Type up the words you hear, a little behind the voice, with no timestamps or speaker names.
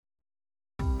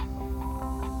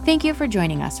Thank you for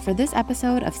joining us for this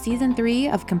episode of Season 3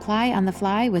 of Comply on the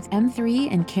Fly with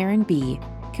M3 and Karen B.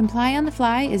 Comply on the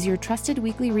Fly is your trusted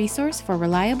weekly resource for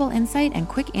reliable insight and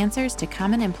quick answers to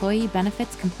common employee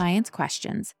benefits compliance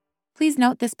questions. Please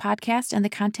note this podcast and the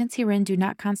contents herein do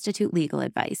not constitute legal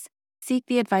advice. Seek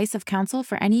the advice of counsel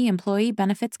for any employee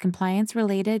benefits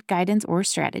compliance-related guidance or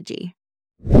strategy.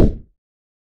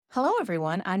 Hello,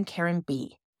 everyone. I'm Karen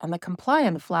B. And the Comply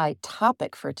on the Fly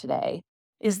topic for today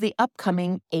is the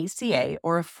upcoming ACA,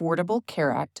 or Affordable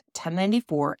Care Act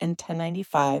 1094 and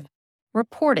 1095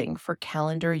 reporting for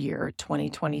calendar year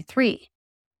 2023.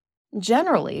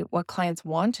 Generally, what clients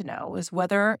want to know is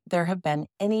whether there have been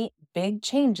any big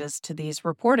changes to these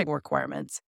reporting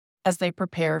requirements as they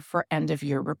prepare for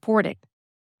end-of-year reporting.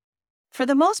 For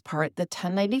the most part, the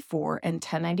 1094 and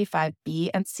 1095B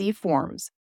and C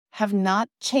forms have not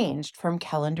changed from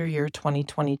calendar year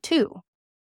 2022.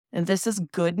 And this is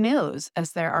good news,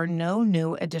 as there are no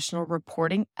new additional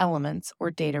reporting elements or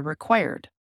data required.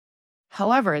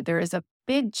 However, there is a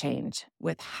big change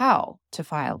with how to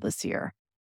file this year.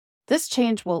 This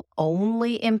change will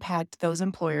only impact those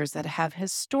employers that have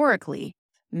historically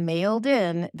mailed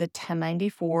in the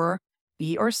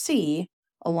 1094B or C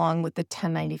along with the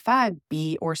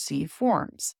 1095B or C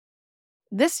forms.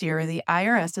 This year, the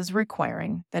IRS is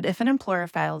requiring that if an employer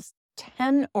files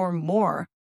 10 or more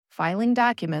filing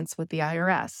documents with the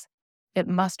IRS, it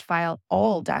must file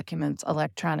all documents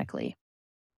electronically.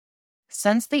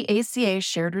 Since the ACA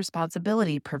shared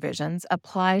responsibility provisions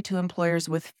apply to employers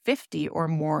with 50 or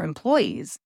more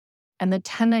employees, and the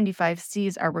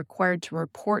 1095Cs are required to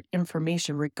report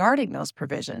information regarding those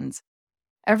provisions,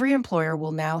 every employer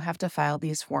will now have to file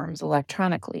these forms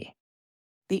electronically.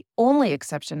 The only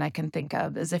exception I can think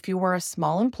of is if you were a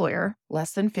small employer,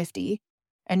 less than 50,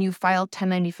 and you file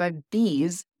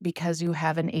 1095Bs because you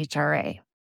have an HRA.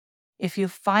 If you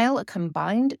file a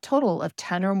combined total of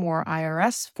 10 or more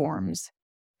IRS forms,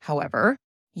 however,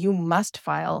 you must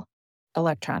file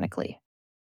electronically.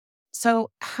 So,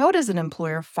 how does an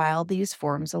employer file these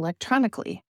forms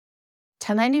electronically?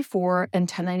 1094 and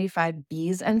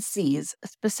 1095Bs and Cs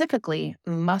specifically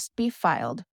must be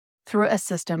filed through a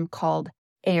system called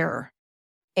AIR,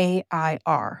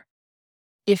 A-I-R.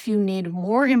 If you need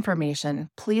more information,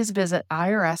 please visit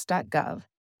irs.gov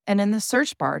and in the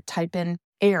search bar type in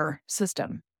AIR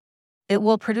system. It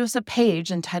will produce a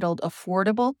page entitled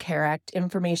Affordable Care Act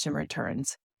Information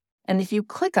Returns. And if you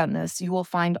click on this, you will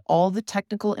find all the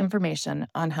technical information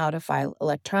on how to file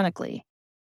electronically.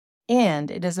 And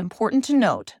it is important to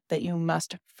note that you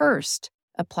must first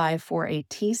apply for a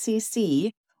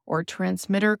TCC or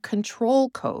Transmitter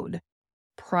Control Code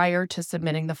prior to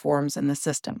submitting the forms in the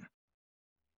system.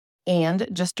 And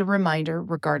just a reminder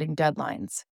regarding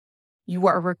deadlines. You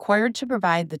are required to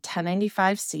provide the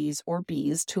 1095Cs or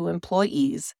Bs to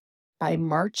employees by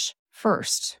March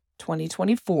 1st,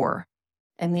 2024,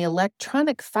 and the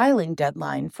electronic filing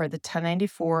deadline for the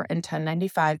 1094 and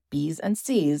 1095Bs and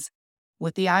Cs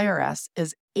with the IRS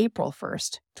is April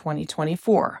 1st,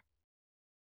 2024.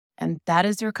 And that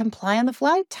is your Comply on the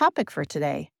Fly topic for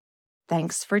today.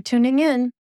 Thanks for tuning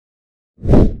in.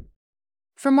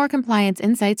 For more compliance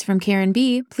insights from Karen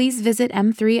B., please visit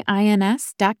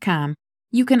m3ins.com.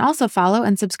 You can also follow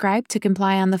and subscribe to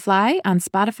Comply on the Fly on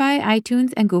Spotify,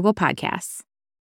 iTunes, and Google Podcasts.